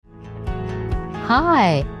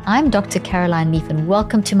Hi, I'm Dr. Caroline Leaf and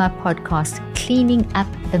welcome to my podcast, Cleaning Up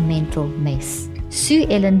the Mental Mess. Sue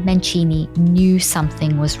Ellen Mancini knew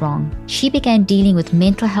something was wrong. She began dealing with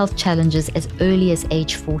mental health challenges as early as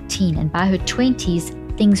age 14, and by her 20s,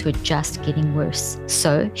 things were just getting worse.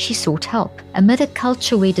 So she sought help. Amid a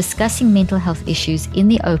culture where discussing mental health issues in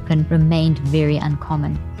the open remained very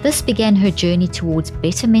uncommon. This began her journey towards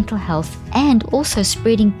better mental health and also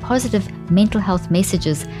spreading positive mental health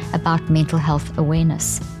messages about mental health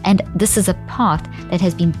awareness. And this is a path that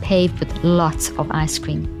has been paved with lots of ice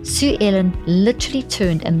cream. Sue Ellen literally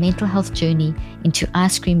turned a mental health journey into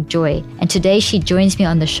ice cream joy. And today she joins me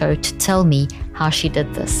on the show to tell me how she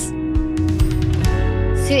did this.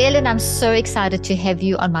 Sue Ellen, I'm so excited to have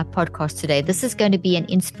you on my podcast today. This is going to be an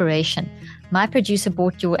inspiration. My producer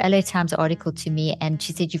brought your LA Times article to me and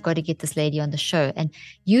she said, you've got to get this lady on the show. And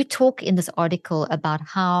you talk in this article about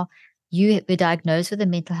how you were diagnosed with a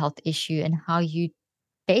mental health issue and how you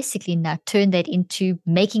basically now turn that into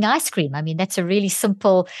making ice cream. I mean, that's a really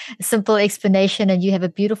simple explanation, and you have a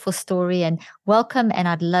beautiful story. And welcome. And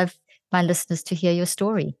I'd love my listeners to hear your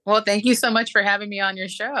story. Well, thank you so much for having me on your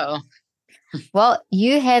show. Well,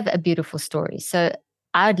 you have a beautiful story. So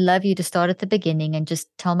I'd love you to start at the beginning and just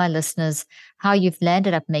tell my listeners how you've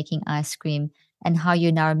landed up making ice cream and how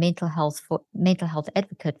you're now a mental health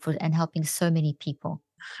advocate for and helping so many people.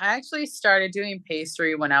 I actually started doing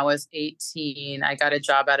pastry when I was 18. I got a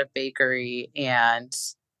job at a bakery and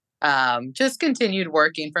just continued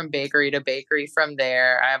working from bakery to bakery from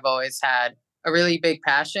there. I've always had a really big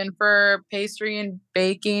passion for pastry and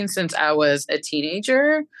baking since I was a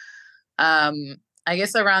teenager. I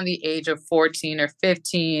guess around the age of 14 or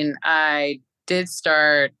 15, I did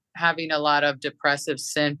start having a lot of depressive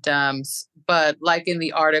symptoms. But like in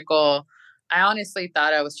the article, I honestly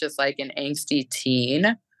thought I was just like an angsty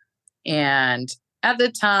teen. And at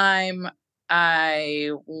the time,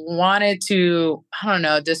 I wanted to,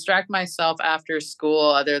 distract myself after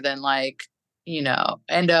school other than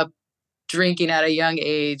end up drinking at a young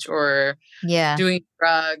age or doing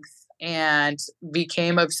drugs. And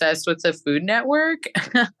became obsessed with the Food Network.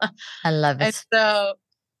 I love it.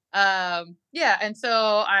 And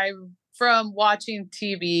so, from watching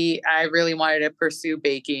TV, I really wanted to pursue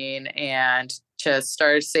baking and just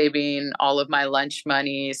started saving all of my lunch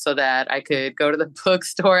money so that I could go to the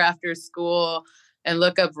bookstore after school and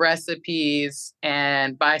look up recipes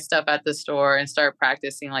and buy stuff at the store and start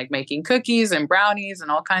practicing like making cookies and brownies and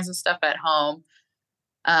all kinds of stuff at home.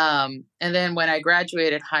 And then when I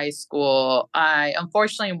graduated high school, I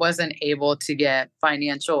unfortunately wasn't able to get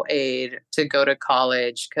financial aid to go to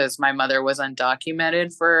college because my mother was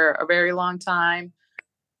undocumented for a very long time.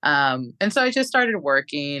 And so I just started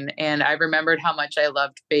working, and I remembered how much I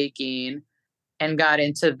loved baking and got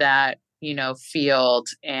into that, field.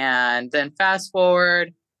 And then fast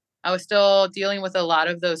forward, I was still dealing with a lot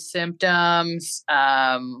of those symptoms.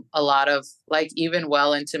 A lot of even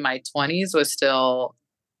well into my 20s was still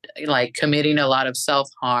committing a lot of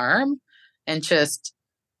self-harm and just,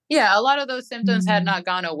 a lot of those symptoms had not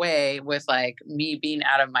gone away with me being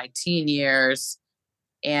out of my teen years.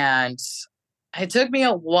 And it took me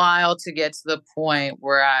a while to get to the point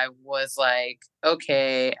where I was like,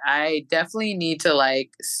 okay, I definitely need to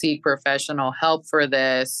seek professional help for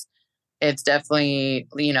this. It's definitely,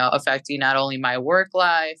 affecting not only my work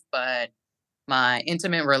life, but my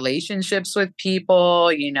intimate relationships with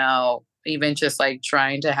people, even just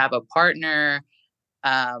trying to have a partner,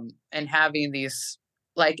 and having these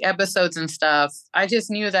episodes and stuff. I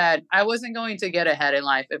just knew that I wasn't going to get ahead in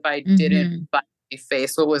life if I didn't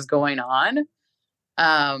face what was going on.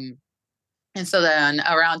 And so then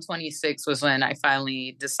around 26 was when I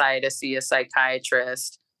finally decided to see a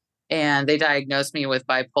psychiatrist, and they diagnosed me with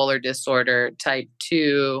bipolar disorder type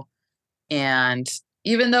 2. And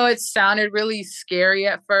even though it sounded really scary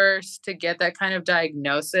at first to get that kind of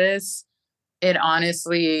diagnosis, it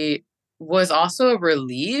honestly was also a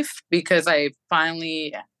relief because I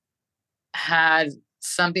finally had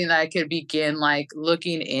something that I could begin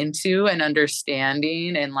looking into and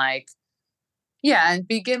understanding and and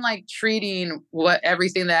begin treating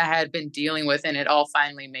everything that I had been dealing with, and it all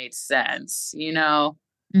finally made sense,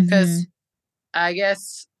 because I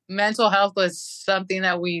guess mental health was something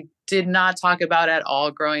that we did not talk about at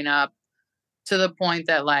all growing up, to the point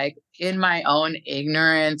that in my own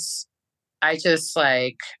ignorance, I just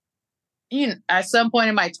at some point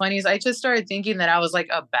in my 20s, I just started thinking that I was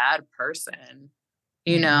a bad person,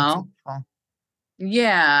 Yeah.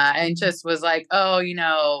 And just was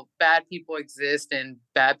bad people exist and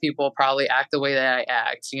bad people probably act the way that I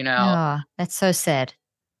act, Oh, that's so sad.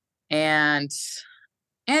 And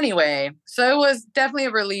Anyway, so it was definitely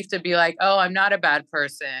a relief to be like, oh, I'm not a bad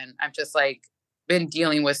person. I've just like been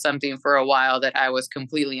dealing with something for a while that I was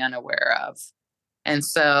completely unaware of. And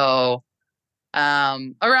so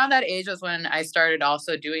around that age was when I started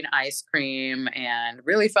also doing ice cream and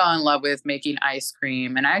really fell in love with making ice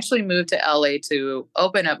cream. And I actually moved to LA to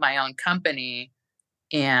open up my own company.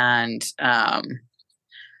 And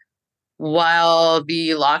while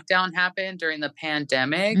the lockdown happened during the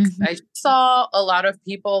pandemic, I saw a lot of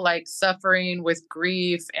people like suffering with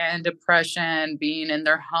grief and depression, being in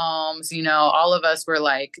their homes. You know, all of us were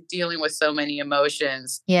like dealing with so many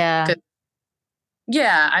emotions. Yeah.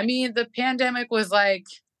 Yeah. I mean, the pandemic was like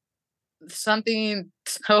something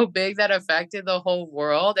so big that affected the whole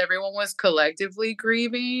world. Everyone was collectively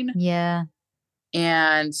grieving. Yeah.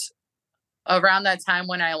 And around that time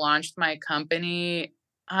when I launched my company,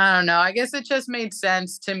 I don't know, I guess it just made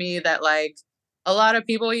sense to me that like a lot of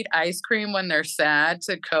people eat ice cream when they're sad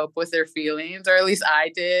to cope with their feelings, or at least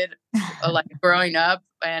I did, like growing up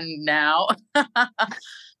and now.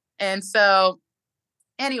 And so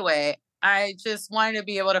anyway, I just wanted to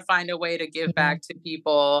be able to find a way to give back to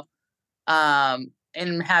people,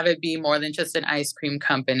 and have it be more than just an ice cream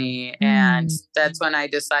company. And that's when I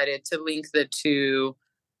decided to link the two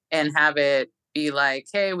and have it be like,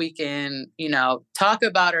 hey, we can, you know, talk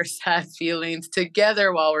about our sad feelings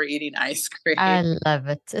together while we're eating ice cream. I love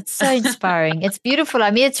it. It's so inspiring. It's beautiful.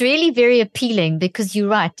 I mean, it's really very appealing because you're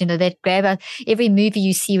right. You know, that every movie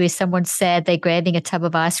you see where someone's sad, they're grabbing a tub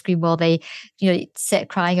of ice cream while they, you know,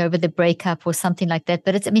 crying over the breakup or something like that.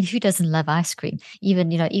 But it's, I mean, who doesn't love ice cream?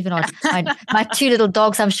 Even, you know, even on my two little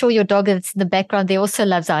dogs, I'm sure your dog that's in the background, they also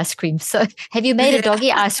loves ice cream. So have you made a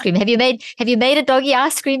doggy ice cream? Have you made a doggy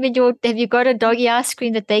ice cream have you got a doggy ice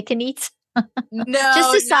cream that they can eat? No.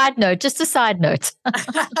 Just a side note.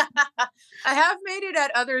 I have made it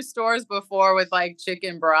at other stores before with like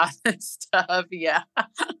chicken broth and stuff. Yeah.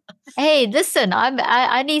 Hey, listen,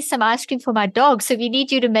 I need some ice cream for my dog, so we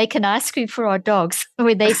need you to make an ice cream for our dogs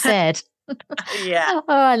when they sad. Yeah.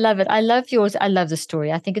 Oh, I love it. I love yours. I love the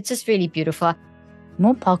story. I think it's just really beautiful.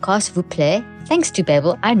 Mon podcast vous plaît? Thanks to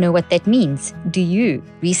Babbel, I know what that means. Do you?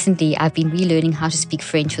 Recently, I've been relearning how to speak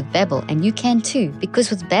French with Babbel, and you can too,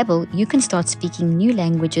 because with Babbel, you can start speaking new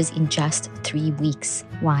languages in just 3 weeks.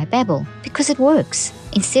 Why Babbel? Because it works.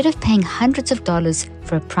 Instead of paying hundreds of dollars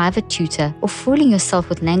for a private tutor or fooling yourself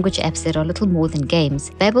with language apps that are little more than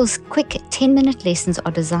games, Babbel's quick 10-minute lessons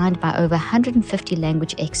are designed by over 150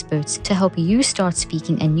 language experts to help you start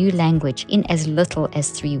speaking a new language in as little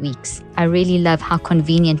as 3 weeks. I really love how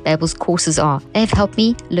convenient Babbel's courses are. They've helped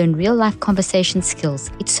me learn real-life conversation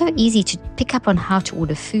skills. It's so easy to pick up on how to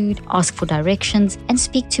order food, ask for directions, and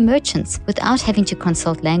speak to merchants without having to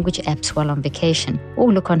consult language apps while on vacation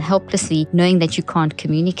or look on helplessly knowing that you can't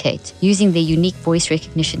communicate. Using their unique voice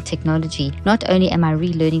recognition technology, not only am I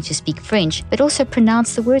relearning to speak French, but also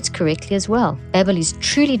pronounce the words correctly as well. Babbel is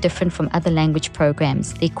truly different from other language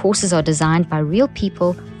programs. Their courses are designed by real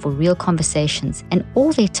people for real conversations, and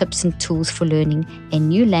all their tips and tools for learning a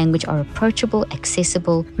new language are approachable,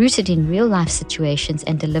 accessible, rooted in real-life situations,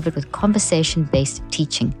 and delivered with conversation-based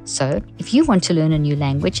teaching. So, if you want to learn a new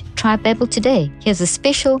language, try Babbel today. Here's a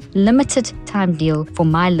special, limited time deal for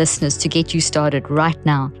my listeners to get you started right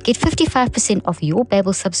now. Get 55% off your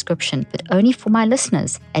Babbel subscription, but only for my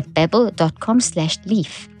listeners at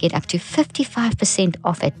babbel.com/leaf. Get up to 55%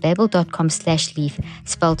 off at babbel.com/leaf,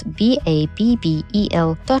 spelled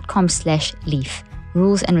BABBEL.com/leaf.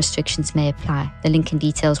 Rules and restrictions may apply. The link and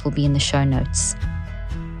details will be in the show notes.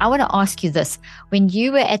 I want to ask you this. When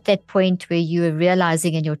you were at that point where you were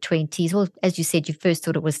realizing in your 20s, well, as you said, you first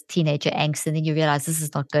thought it was teenager angst, and then you realized this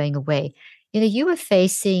is not going away. You know, you were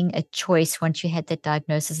facing a choice once you had that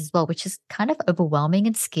diagnosis as well, which is kind of overwhelming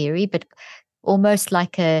and scary, but almost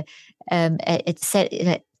like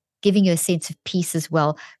giving you a sense of peace as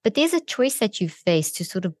well. But there's a choice that you face to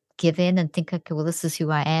sort of give in and think, okay, well, this is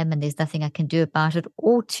who I am and there's nothing I can do about it,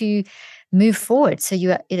 or to move forward. So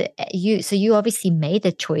you obviously made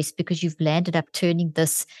a choice because you've landed up turning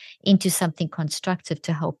this into something constructive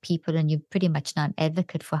to help people. And you're pretty much now an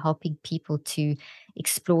advocate for helping people to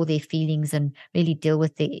explore their feelings and really deal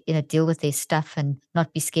with their stuff and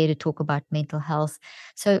not be scared to talk about mental health.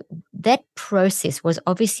 So that process was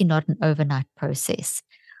obviously not an overnight process.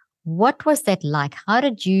 What was that like? How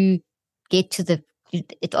did you get to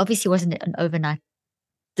it obviously wasn't an overnight,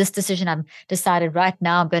 this decision, I'm decided right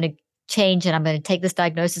now I'm going to change and I'm going to take this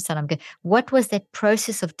diagnosis and what was that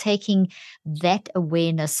process of taking that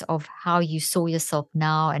awareness of how you saw yourself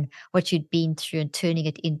now and what you'd been through and turning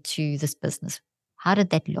it into this business? How did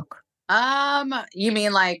that look? You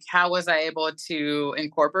mean like how was I able to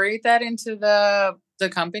incorporate that into the the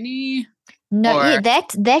company No, yeah, or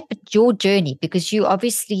but your journey, because you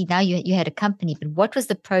obviously now you had a company, but what was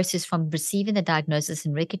the process from receiving the diagnosis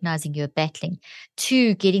and recognizing you're battling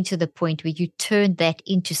to getting to the point where you turned that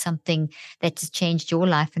into something that has changed your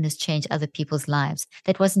life and has changed other people's lives?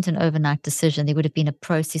 That wasn't an overnight decision. There would have been a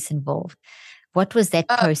process involved. What was that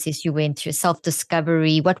uh, process you went through?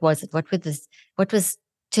 Self-discovery? What was it? What was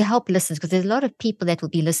to help listeners? Because there's a lot of people that will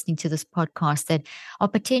be listening to this podcast that are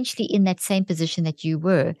potentially in that same position that you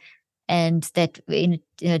were and that in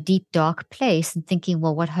a deep dark place and thinking,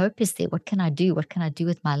 well, what hope is there? What can I do? What can I do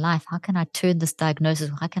with my life? How can I turn this diagnosis?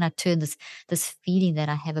 How can I turn this feeling that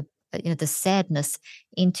I have the sadness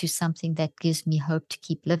into something that gives me hope to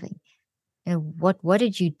keep living? What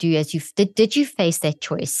did you do as did you face that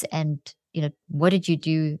choice? And what did you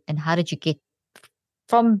do and how did you get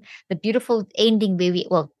from the beautiful ending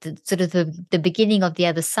where sort of the beginning of the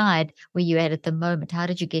other side where you're at the moment? How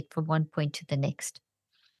did you get from one point to the next?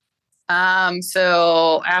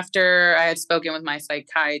 So after I had spoken with my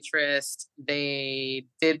psychiatrist, they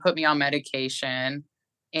did put me on medication.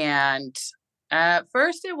 And at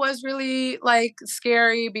first it was really like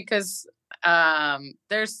scary because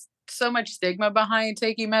there's so much stigma behind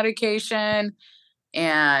taking medication.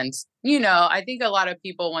 And, I think a lot of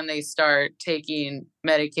people, when they start taking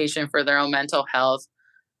medication for their own mental health,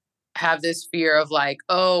 have this fear of like,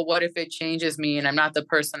 oh, what if it changes me and I'm not the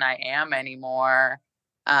person I am anymore?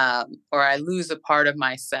 Or I lose a part of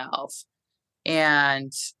myself.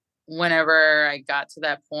 And whenever I got to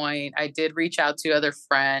that point, I did reach out to other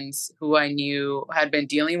friends who I knew had been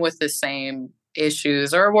dealing with the same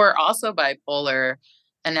issues or were also bipolar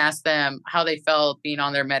and asked them how they felt being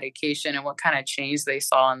on their medication and what kind of change they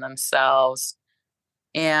saw in themselves.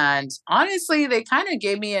 And honestly, they kind of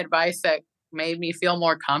gave me advice that made me feel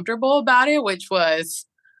more comfortable about it, which was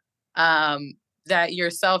um, that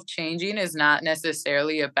yourself changing is not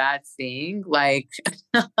necessarily a bad thing. Like,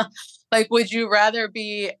 like, would you rather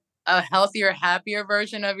be a healthier, happier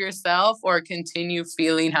version of yourself or continue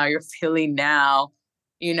feeling how you're feeling now?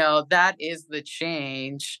 That is the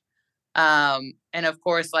change. And of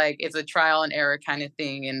course, like it's a trial and error kind of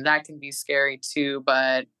thing, and that can be scary too,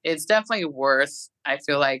 but it's definitely worth, I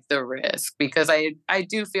feel like, the risk because I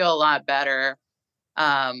do feel a lot better.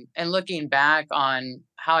 And looking back on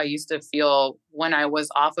how I used to feel when I was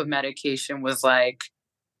off of medication was like,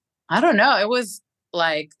 I don't know, it was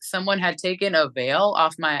like someone had taken a veil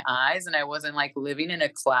off my eyes and I wasn't like living in a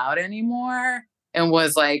cloud anymore and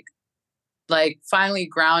was like finally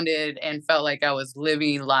grounded and felt like I was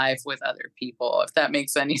living life with other people, if that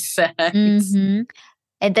makes any sense. Mm-hmm.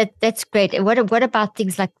 And that's great. And what about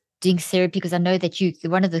things like doing therapy? Because I know that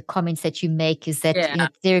one of the comments that you make is that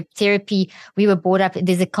Yeah. therapy. We were brought up.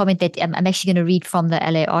 There's a comment that I'm actually going to read from the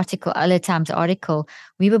LA Times article.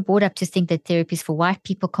 We were brought up to think that therapy is for white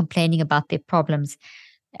people complaining about their problems.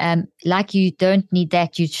 Like you don't need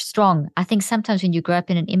that. You're strong. I think sometimes when you grow up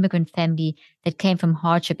in an immigrant family that came from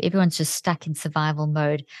hardship, everyone's just stuck in survival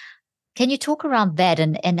mode. Can you talk around that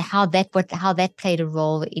and how that played a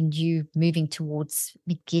role in you moving towards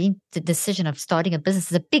getting the decision of starting a business?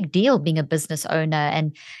 It's a big deal being a business owner,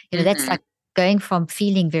 and that's Hmm. like going from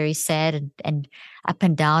feeling very sad and up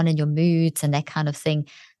and down in your moods and that kind of thing.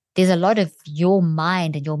 There's a lot of your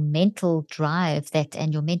mind and your mental drive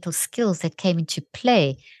and your mental skills that came into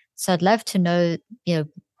play. So I'd love to know,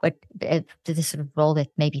 what the sort of role that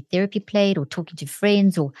maybe therapy played, or talking to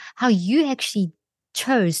friends, or how you actually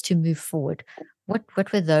chose to move forward. What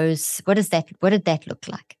were those? What did that look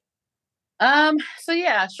like? So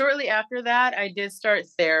yeah, shortly after that, I did start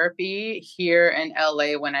therapy here in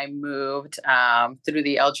LA when I moved through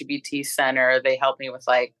the LGBT center. They helped me with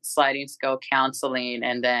like sliding scale counseling.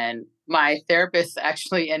 And then my therapist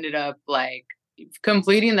actually ended up like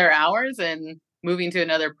completing their hours and moving to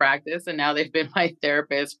another practice. And now they've been my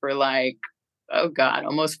therapist for like, oh God,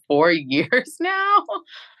 almost 4 years now.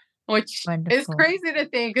 Which is Wonderful. crazy to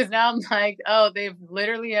think because now I'm like, oh, they've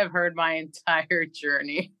literally have heard my entire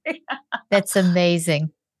journey. That's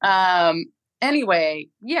amazing. um, anyway,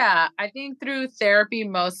 yeah, I think through therapy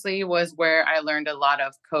mostly was where I learned a lot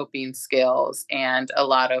of coping skills and a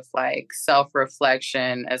lot of like self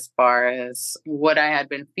reflection as far as what I had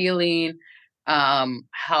been feeling,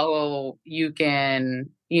 how you can,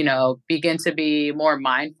 begin to be more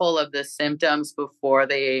mindful of the symptoms before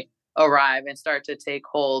they arrive and start to take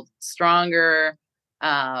hold stronger.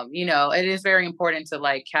 It is very important to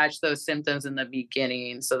like catch those symptoms in the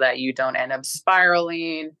beginning so that you don't end up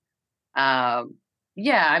spiraling. um,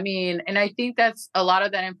 yeah, I mean, and I think that's a lot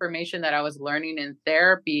of that information that I was learning in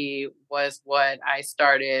therapy was what I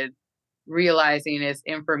started realizing is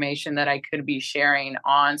information that I could be sharing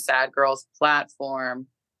on Sad Girls platform.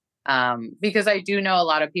 Because I do know a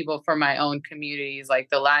lot of people from my own communities, like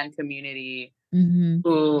the Latin community, Mm-hmm.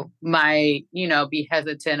 who might, be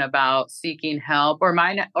hesitant about seeking help, or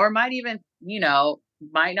might even,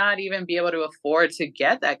 might not even be able to afford to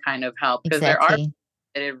get that kind of help, because there are Exactly.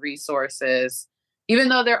 limited resources, even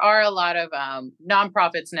though there are a lot of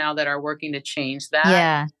nonprofits now that are working to change that.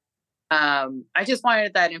 Yeah. I just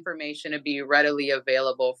wanted that information to be readily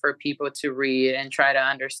available for people to read and try to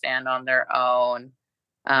understand on their own.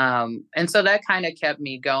 And so that kind of kept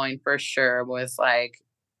me going for sure, was like,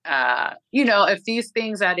 if these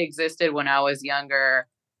things had existed when I was younger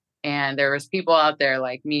and there was people out there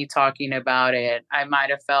like me talking about it, I might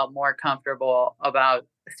have felt more comfortable about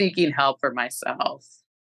seeking help for myself.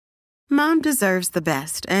 Mom deserves the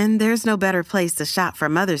best, and there's no better place to shop for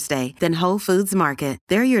Mother's Day than Whole Foods Market.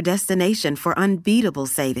 They're your destination for unbeatable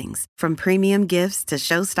savings, from premium gifts to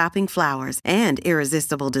show-stopping flowers and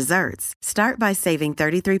irresistible desserts. Start by saving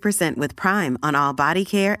 33% with Prime on all body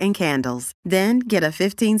care and candles. Then get a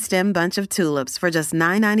 15-stem bunch of tulips for just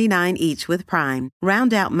 $9.99 each with Prime.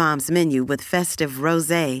 Round out Mom's menu with festive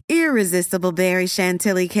rosé, irresistible berry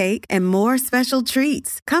chantilly cake, and more special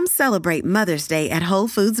treats. Come celebrate Mother's Day at Whole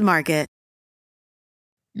Foods Market.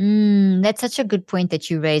 That's such a good point that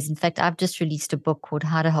you raise. In fact, I've just released a book called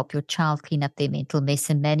How to Help Your Child Clean Up Their Mental Mess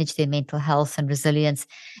and Manage Their Mental Health and Resilience.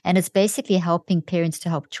 And it's basically helping parents to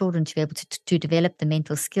help children to be able to develop the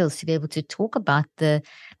mental skills, to be able to talk about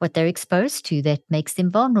what they're exposed to that makes them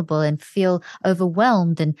vulnerable and feel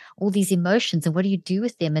overwhelmed and all these emotions. And what do you do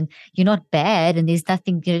with them? And you're not bad, and there's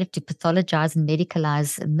nothing, you don't have to pathologize and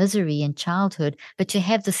medicalize misery in childhood, but to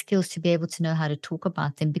have the skills to be able to know how to talk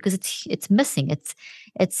about them, because it's missing.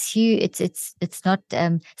 It's huge. It's not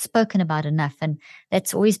spoken about enough, and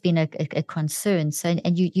that's always been a concern. So,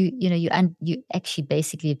 and you actually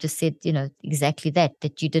basically have just said, exactly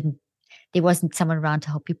that you didn't. There wasn't someone around to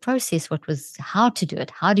help you process how to do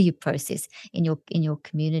it. How do you process in your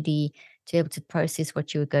community to be able to process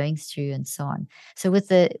what you were going through and so on. So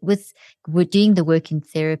we're doing the work in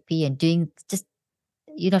therapy and doing just,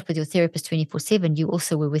 you're not with your therapist 24/7. You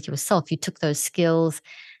also were with yourself. You took those skills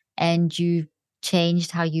and you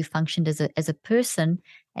changed how you functioned as a person,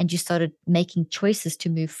 and you started making choices to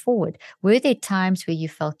move forward. Were there times where you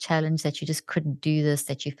felt challenged, that you just couldn't do this,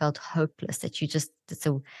 that you felt hopeless, that you just,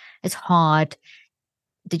 it's hard?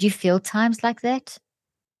 Did you feel times like that?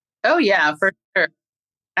 Oh yeah, for sure.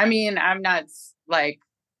 I mean, I'm not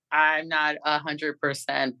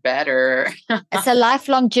 100% better. It's a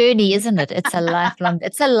lifelong journey, isn't it? It's a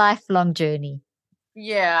lifelong journey.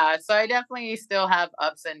 Yeah, so I definitely still have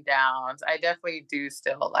ups and downs. I definitely do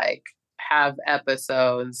still like have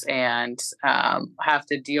episodes and have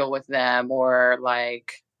to deal with them. Or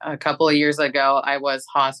like a couple of years ago, I was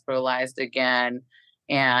hospitalized again.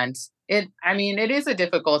 And it is a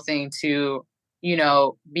difficult thing to,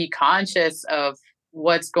 be conscious of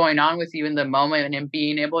what's going on with you in the moment and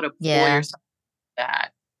being able to pull Yeah. yourself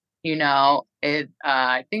that.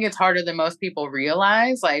 I think it's harder than most people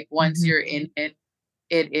realize. Like once Hmm. you're in it,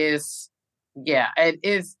 it is, yeah, it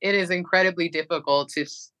is incredibly difficult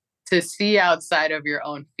to see outside of your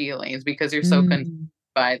own feelings because you're so consumed Mm.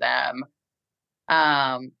 by them.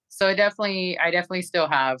 So I definitely still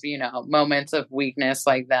have, moments of weakness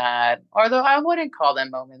like that, although I wouldn't call them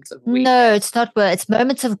moments of No, weakness. it's not. It's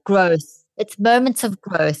moments of growth. It's moments of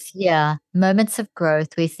growth. Yeah, moments of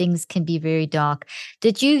growth where things can be very dark.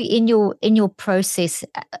 Did you, in your process,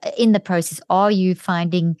 in the process, are you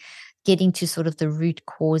finding getting to sort of the root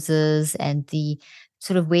causes and the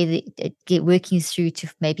sort of where get working through to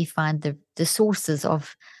maybe find the sources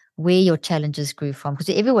of where your challenges grew from? Because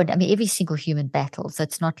everyone, I mean, every single human battles. So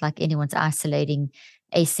it's not like anyone's isolating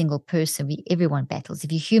a single person. Everyone battles.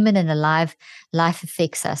 If you're human and alive, life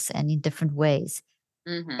affects us and in different ways.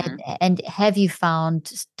 Hmm. And have you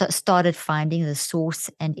started finding the source,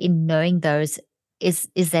 and in knowing those, is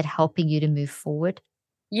that helping you to move forward?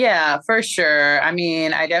 Yeah, for sure. I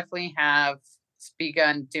mean, I definitely have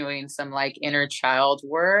begun doing some like inner child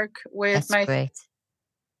work with That's my great.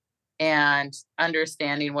 and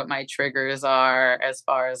understanding what my triggers are, as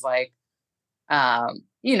far as like,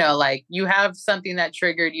 like you have something that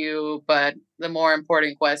triggered you, but the more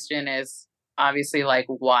important question is obviously like,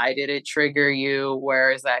 why did it trigger you?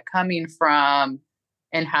 Where is that coming from?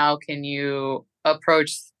 And how can you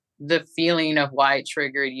approach the feeling of why it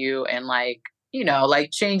triggered you, and like,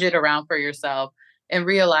 like change it around for yourself and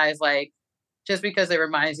realize like, just because it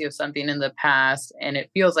reminds you of something in the past and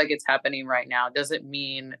it feels like it's happening right now doesn't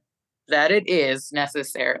mean that it is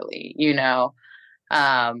necessarily.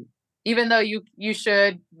 Um, even though you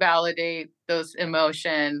should validate those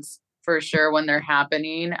emotions for sure when they're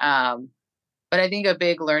happening. But I think a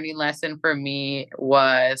big learning lesson for me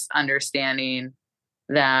was understanding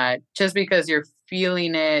that just because you're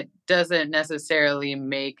feeling it doesn't necessarily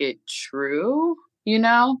make it true, you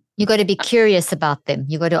know? You got to be curious about them.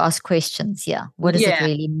 You got to ask questions. Yeah. What does it Yeah.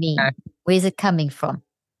 really mean? Where's it coming from?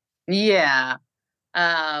 Yeah.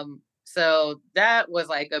 So that was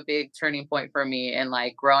like a big turning point for me in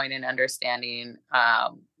like growing and understanding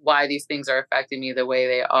why these things are affecting me the way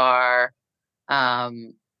they are.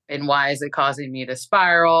 And why is it causing me to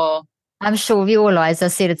spiral? I'm sure we all are. As I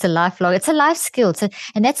said, it's a life skill.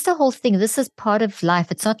 And that's the whole thing. This is part of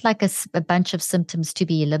life. It's not like a bunch of symptoms to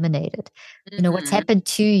be eliminated. You know, what's Mm-hmm. happened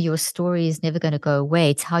to your story is never going to go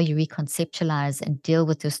away. It's how you reconceptualize and deal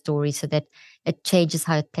with your story so that it changes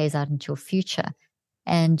how it plays out into your future.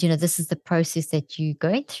 And, you know, this is the process that you're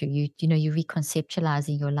going through. You're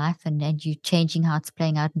reconceptualizing your life and you changing how it's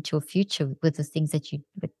playing out into your future with the things that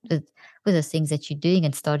with the things that you're doing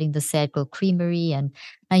and starting the Sad Girl Creamery. And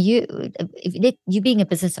now you being a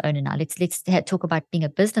business owner now, talk about being a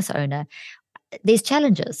business owner. There's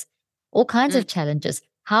challenges, all kinds Mm. of challenges.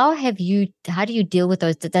 How do you deal with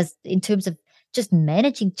those? In terms of just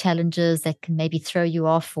managing challenges that can maybe throw you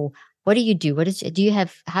off, or what do you do?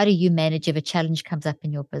 How do you manage if a challenge comes up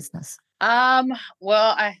in your business? Um,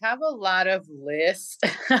 well, I have a lot of lists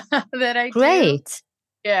that I do. Great.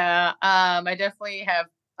 Yeah. I definitely have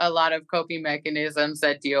a lot of coping mechanisms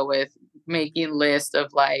that deal with making lists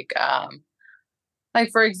of like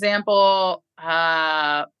for example,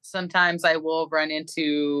 sometimes I will run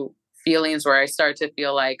into feelings where I start to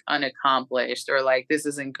feel like unaccomplished or like this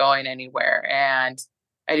isn't going anywhere. And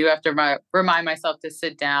I do have to remind myself to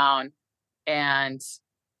sit down and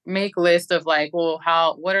make list of like, well,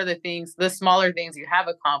 what are the smaller things you have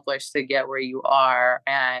accomplished to get where you are.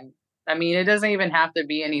 And I mean, it doesn't even have to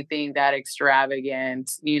be anything that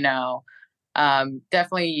extravagant, you know.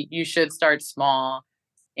 Definitely you should start small.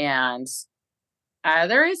 And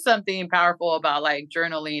there is something powerful about like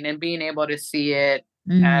journaling and being able to see it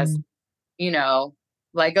as, Mm, you know,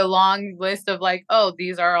 like a long list of like, oh,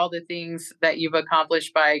 these are all the things that you've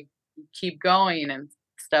accomplished by keep going and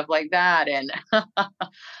stuff like that. And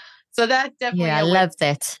so that's definitely yeah, I a way. love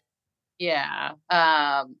that. Yeah.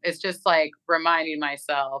 It's just like reminding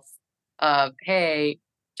myself of, hey,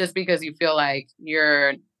 just because you feel like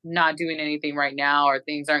you're not doing anything right now or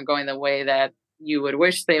things aren't going the way that you would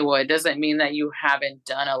wish they would, doesn't mean that you haven't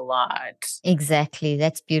done a lot. Exactly.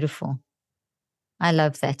 That's beautiful. I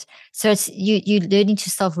love that. So it's you learning to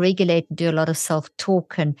self-regulate and do a lot of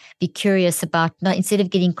self-talk and be curious about, not instead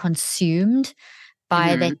of getting consumed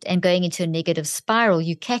by Hmm. that and going into a negative spiral,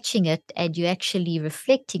 you catching it and you actually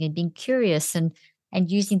reflecting and being curious and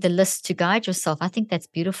using the list to guide yourself. I think that's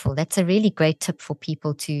beautiful. That's a really great tip for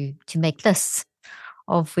people to make lists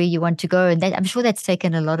of where you want to go. And that, I'm sure that's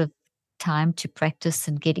taken a lot of time to practice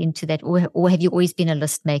and get into that. Or have you always been a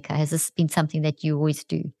list maker? Has this been something that you always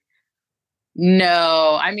do?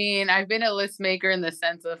 No, I mean, I've been a list maker in the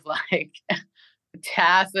sense of like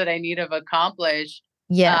tasks that I need to accomplish.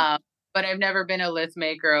 Yeah. Um, but I've never been a list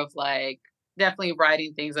maker of like definitely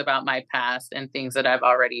writing things about my past and things that I've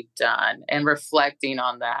already done and reflecting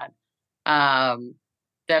on that. Um,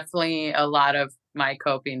 Definitely a lot of my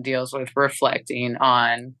coping deals with reflecting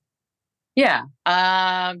on, yeah,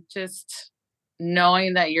 just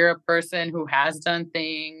knowing that you're a person who has done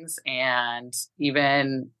things and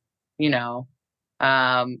even, you know,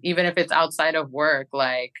 even if it's outside of work,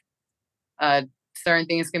 like uh, certain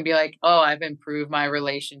things can be like, oh, I've improved my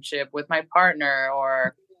relationship with my partner,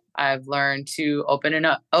 or I've learned to open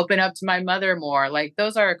up to my mother more. Like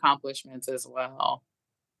those are accomplishments as well.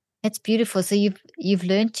 It's beautiful. So you've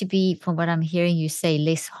learned to be, from what I'm hearing you say,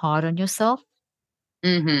 less hard on yourself.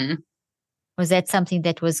 Hmm. Was that something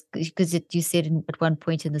that was because you said at one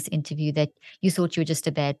point in this interview that you thought you were just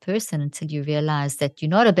a bad person until you realized that you're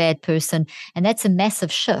not a bad person, and that's a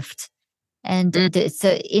massive shift. And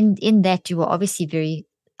so in that you were obviously very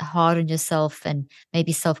hard on yourself and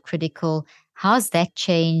maybe self-critical. How's that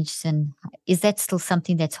changed? And is that still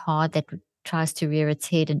something that's hard that tries to rear its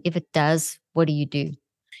head? And if it does, what do you do?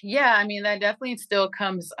 Yeah, I mean, that definitely still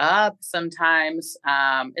comes up sometimes,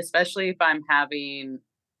 especially if I'm having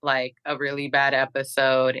like a really bad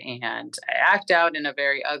episode and I act out in a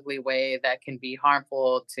very ugly way that can be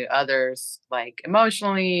harmful to others, like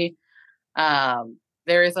emotionally.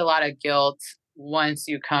 There is a lot of guilt once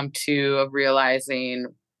you come to realizing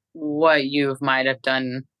what you might have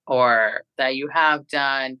done or that you have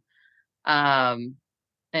done. Um,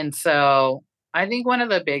 and so I think one of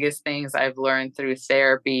the biggest things I've learned through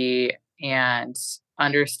therapy and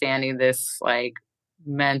understanding this like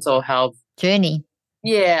mental health journey.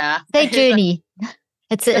 Yeah. Say journey.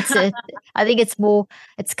 I think it's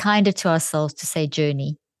kinder to ourselves to say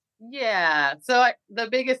journey. Yeah. So the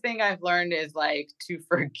biggest thing I've learned is like to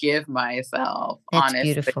forgive myself, That's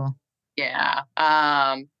honestly. beautiful. Yeah.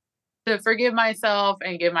 To forgive myself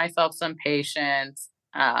and give myself some patience.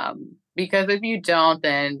 Because if you don't,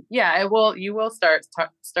 then you will start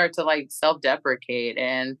to like self-deprecate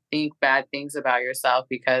and think bad things about yourself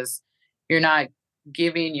because you're not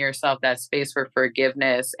giving yourself that space for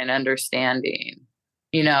forgiveness and understanding.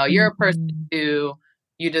 You're a person who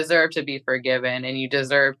you deserve to be forgiven and you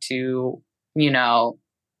deserve to,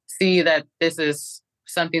 see that this is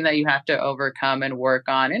something that you have to overcome and work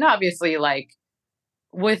on. And obviously, like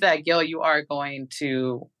with that guilt, you are going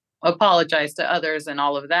to apologize to others and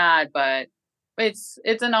all of that, but it's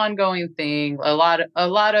an ongoing thing. A lot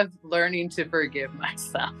of learning to forgive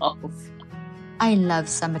myself. I love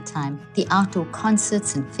summertime. The outdoor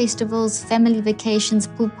concerts and festivals, family vacations,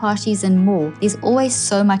 pool parties, and more. There's always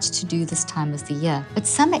so much to do this time of the year. But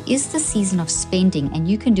summer is the season of spending, and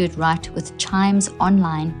you can do it right with Chime's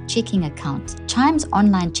online checking account. Chime's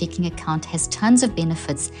online checking account has tons of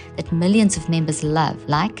benefits that millions of members love,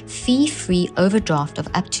 like fee-free overdraft of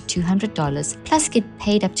up to $200, plus get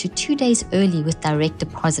paid up to 2 days early with direct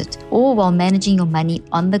deposit, all while managing your money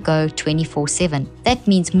on the go 24/7. That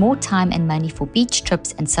means more time and money for beach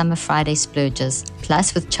trips and summer Friday splurges.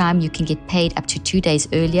 Plus, with Chime, you can get paid up to 2 days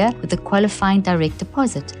earlier with a qualifying direct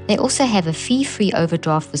deposit. They also have a fee-free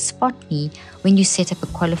overdraft with SpotMe when you set up a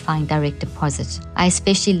qualifying direct deposit. I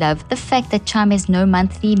especially love the fact that Chime has no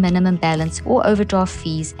monthly minimum balance or overdraft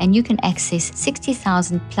fees, and you can access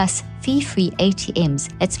 60,000 plus fee-free ATMs.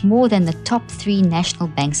 That's more than the top 3 national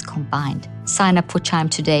banks combined. Sign up for Chime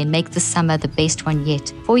today and make this summer the best one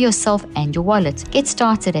yet for yourself and your wallet. Get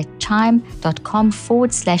started at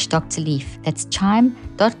chime.com/Dr. Leaf. That's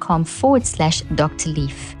chime.com/Dr.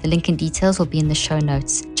 Leaf. The link and details will be in the show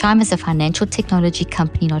notes. Chime is a financial technology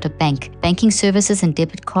company, not a bank. Banking services and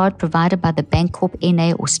debit card provided by the Bancorp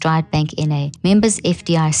NA or Stride Bank NA. Members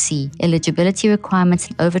FDIC. Eligibility requirements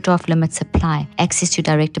and overdraft limits apply. Access to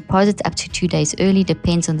direct deposit up to 2 days early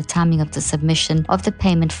depends on the timing of the submission of the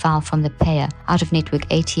payment file from the payer. Out-of-network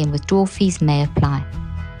ATM withdrawal fees may apply.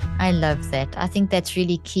 I love that. I think that's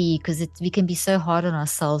really key because we can be so hard on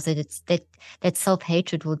ourselves that that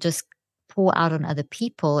self-hatred will just pour out on other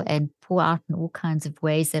people and pour out in all kinds of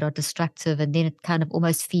ways that are destructive. And then it kind of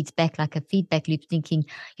almost feeds back like a feedback loop thinking,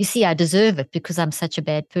 you see, I deserve it because I'm such a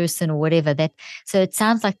bad person or whatever. So it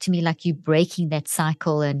sounds like to me like you breaking that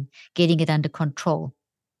cycle and getting it under control.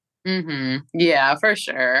 Mm-hmm. Yeah, for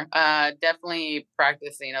sure. Definitely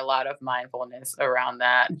practicing a lot of mindfulness around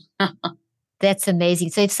that. That's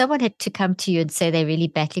amazing. So if someone had to come to you and say they're really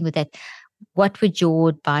battling with that, what would your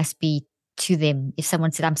advice be to them? If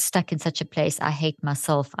someone said, I'm stuck in such a place, I hate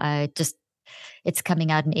myself, it's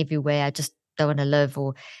coming out in every way, I just don't want to live.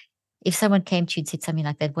 Or if someone came to you and said something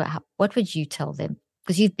like that, what would you tell them?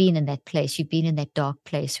 Because you've been in that place, you've been in that dark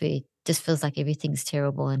place where it just feels like everything's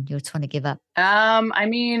terrible and you just want to give up.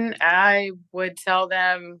 I would tell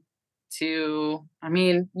them you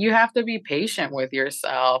have to be patient with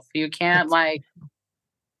yourself. You can't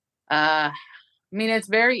it's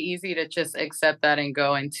very easy to just accept that and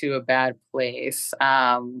go into a bad place.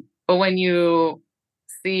 But when you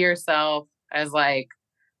see yourself as like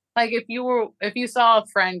if you saw a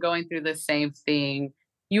friend going through the same thing,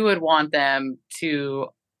 you would want them to,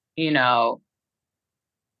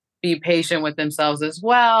 be patient with themselves as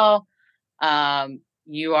well.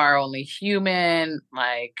 You are only human.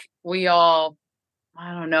 Like we all,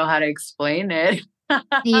 I don't know how to explain it.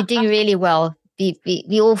 You're doing really well.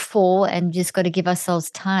 We all fall and just got to give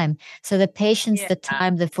ourselves time. So the patience, the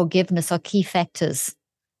time, the forgiveness are key factors.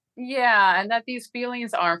 Yeah. And that these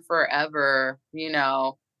feelings aren't forever,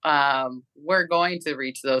 we're going to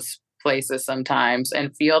reach those places sometimes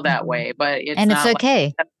and feel that way, but it's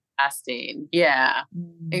okay. Lasting. Yeah,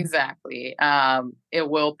 exactly. It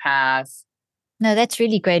will pass. No, that's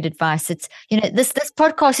really great advice. It's, this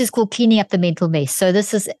podcast is called Cleaning Up the Mental Mess. So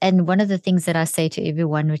and one of the things that I say to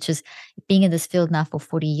everyone, which is being in this field now for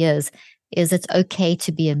 40 years, is it's okay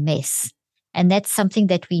to be a mess. And that's something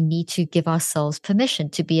that we need to give ourselves permission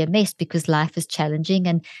to be a mess because life is challenging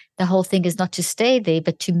and the whole thing is not to stay there,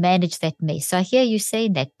 but to manage that mess. So I hear you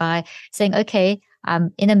saying that by saying, okay,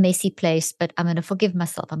 I'm in a messy place, but I'm going to forgive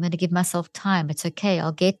myself. I'm going to give myself time. It's okay.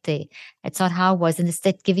 I'll get there. It's not how I was. And it's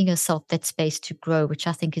that giving yourself that space to grow, which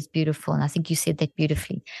I think is beautiful. And I think you said that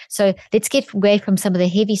beautifully. So let's get away from some of the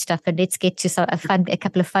heavy stuff and let's get to a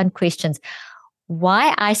couple of fun questions.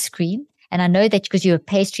 Why ice cream And I know that because you're a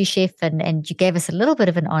pastry chef and you gave us a little bit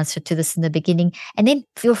of an answer to this in the beginning. And then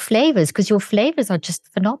your flavors, because your flavors are just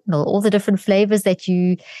phenomenal. All the different flavors that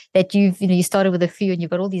you started with a few and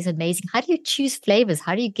you've got all these amazing. How do you choose flavors?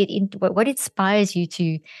 How do you get into what inspires you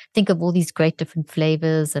to think of all these great different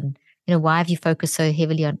flavors? And, why have you focused so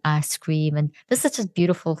heavily on ice cream? And this is just a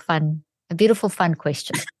beautiful, fun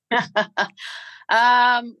question.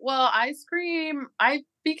 Well, ice cream, I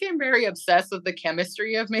became very obsessed with the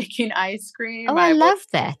chemistry of making ice cream. Oh, I love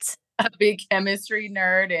that. A big chemistry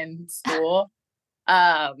nerd in school.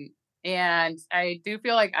 And I do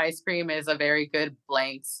feel like ice cream is a very good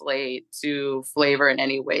blank slate to flavor in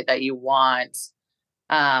any way that you want.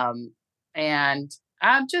 And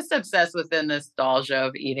I'm just obsessed with the nostalgia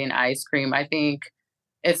of eating ice cream. I think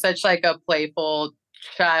it's such like a playful,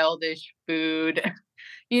 childish food.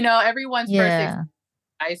 Everyone's first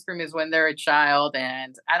ice cream is when they're a child,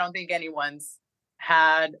 and I don't think anyone's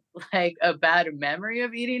had like a bad memory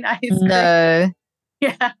of eating ice cream. No.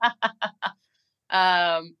 Yeah.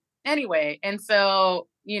 Anyway, and so,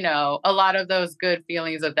 a lot of those good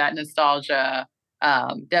feelings of that nostalgia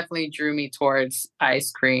definitely drew me towards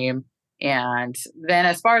ice cream. And then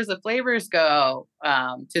as far as the flavors go,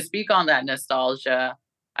 to speak on that nostalgia,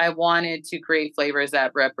 I wanted to create flavors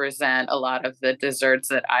that represent a lot of the desserts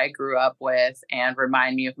that I grew up with and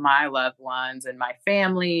remind me of my loved ones and my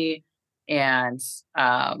family and,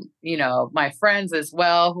 my friends as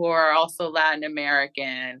well, who are also Latin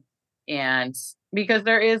American. And because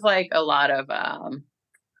there is like a lot of,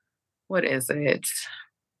 what is it?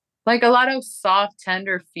 Like a lot of soft,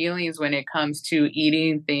 tender feelings when it comes to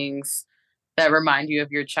eating things that remind you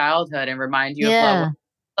of your childhood and remind you of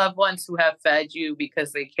loved ones who have fed you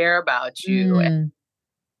because they care about you and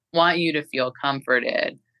want you to feel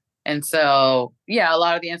comforted. And so, a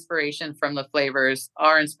lot of the inspiration from the flavors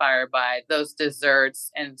are inspired by those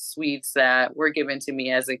desserts and sweets that were given to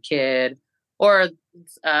me as a kid, or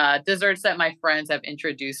desserts that my friends have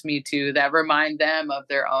introduced me to that remind them of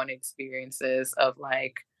their own experiences of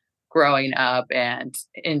like growing up and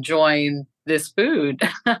enjoying this food.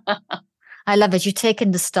 I love it. You've taken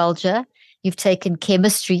nostalgia, you've taken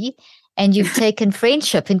chemistry, and you've taken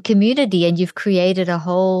friendship and community, and you've created a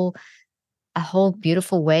whole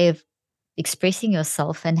beautiful way of expressing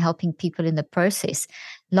yourself and helping people in the process.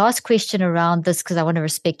 Last question around this, because I want to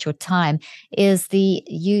respect your time, is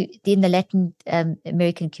in the Latin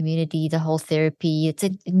American community, the whole therapy, it's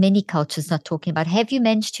in many cultures not talking about. Have you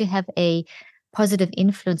managed to have a positive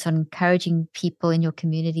influence on encouraging people in your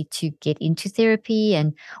community to get into therapy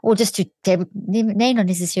or just to may not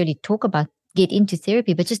necessarily talk about get into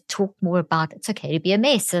therapy, but just talk more about it's okay to be a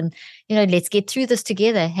mess and, let's get through this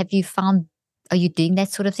together. Are you doing that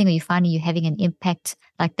sort of thing? Are you finding you're having an impact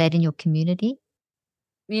like that in your community?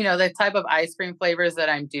 The type of ice cream flavors that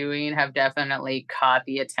I'm doing have definitely caught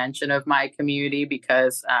the attention of my community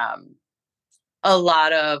because a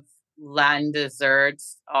lot of Latin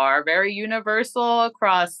desserts are very universal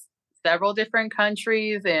across several different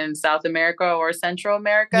countries in South America or Central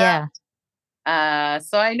America. Yeah.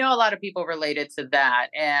 So I know a lot of people related to that.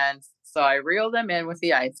 And so I reel them in with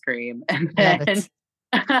the ice cream. And then,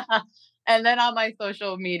 and then on my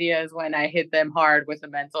social media is when I hit them hard with the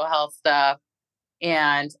mental health stuff.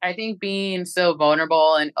 And I think being so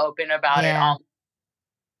vulnerable and open about it all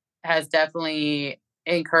has definitely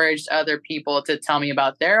encouraged other people to tell me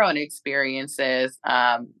about their own experiences,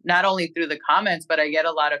 not only through the comments, but I get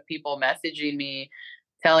a lot of people messaging me,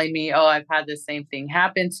 telling me, oh, I've had the same thing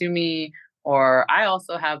happen to me, or I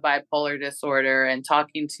also have bipolar disorder, and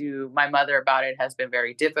talking to my mother about it has been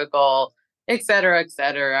very difficult, et cetera, et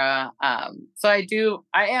cetera. So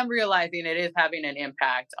I am realizing it is having an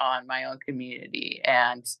impact on my own community,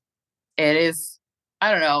 and it is, I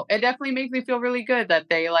don't know, it definitely makes me feel really good that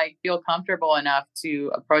they feel comfortable enough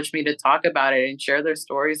to approach me to talk about it and share their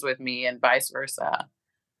stories with me and vice versa.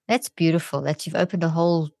 That's beautiful that you've opened a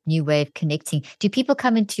whole new way of connecting. Do people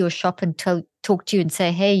come into your shop and talk to you and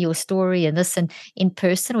say, hey, your story and this and in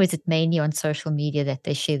person, or is it mainly on social media that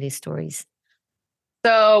they share their stories?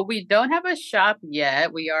 So we don't have a shop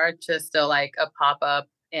yet. We are just still a pop-up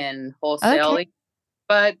in wholesaling,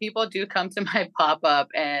 but people do come to my pop-up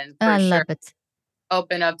and for love it.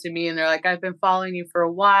 Open up to me and they're like, I've been following you for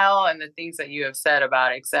a while and the things that you have said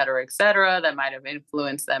about et cetera, that might have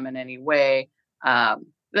influenced them in any way.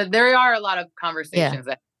 There are a lot of conversations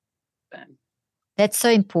that happen. That's so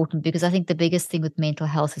important because I think the biggest thing with mental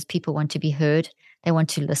health is people want to be heard. They want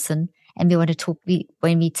to listen and we want to talk.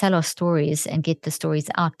 When we tell our stories and get the stories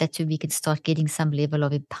out, that's when we can start getting some level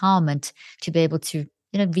of empowerment to be able to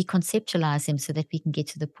reconceptualize them so that we can get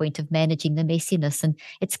to the point of managing the messiness. And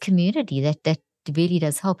it's community that really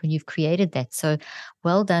does help, and you've created that. So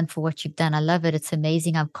well done for what you've done. I love it. It's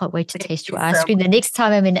amazing. I can't wait to taste your ice cream. The next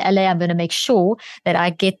time I'm in LA, I'm going to make sure that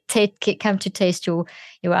I come to taste your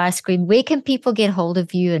ice cream. Where can people get hold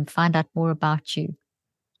of you and find out more about you?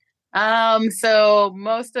 So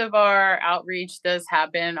most of our outreach does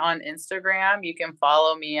happen on Instagram. You can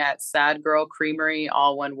follow me at Sad Girl Creamery,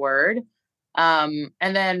 all one word. And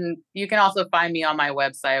then you can also find me on my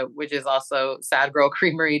website, which is also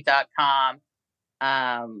sadgirlcreamery.com.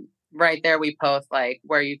 Right there, we post like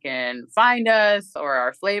where you can find us or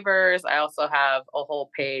our flavors. I also have a whole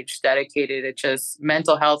page dedicated to just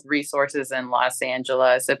mental health resources in Los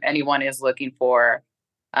Angeles. If anyone is looking for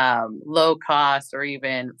low cost or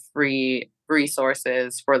even free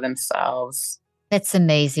resources for themselves. That's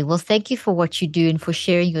amazing. Well, thank you for what you do and for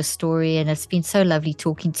sharing your story. And it's been so lovely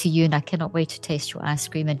talking to you. And I cannot wait to taste your ice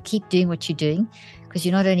cream, and keep doing what you're doing, because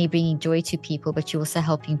you're not only bringing joy to people, but you're also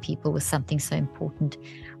helping people with something so important,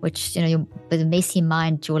 which, with a messy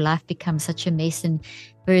mind, your life becomes such a mess. And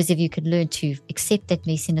whereas if you could learn to accept that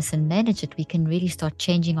messiness and manage it, we can really start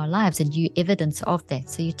changing our lives, and you evidence of that.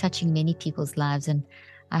 So you're touching many people's lives, and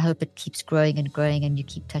I hope it keeps growing and growing, and you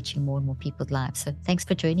keep touching more and more people's lives. So thanks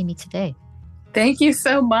for joining me today. Thank you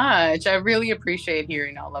so much. I really appreciate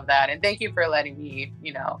hearing all of that. And thank you for letting me,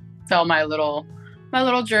 tell my little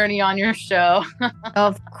journey on your show.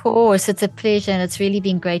 Of course. It's a pleasure. And it's really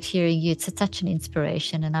been great hearing you. It's such an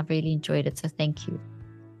inspiration, and I've really enjoyed it. So thank you.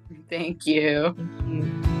 Thank you.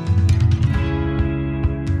 Thank you.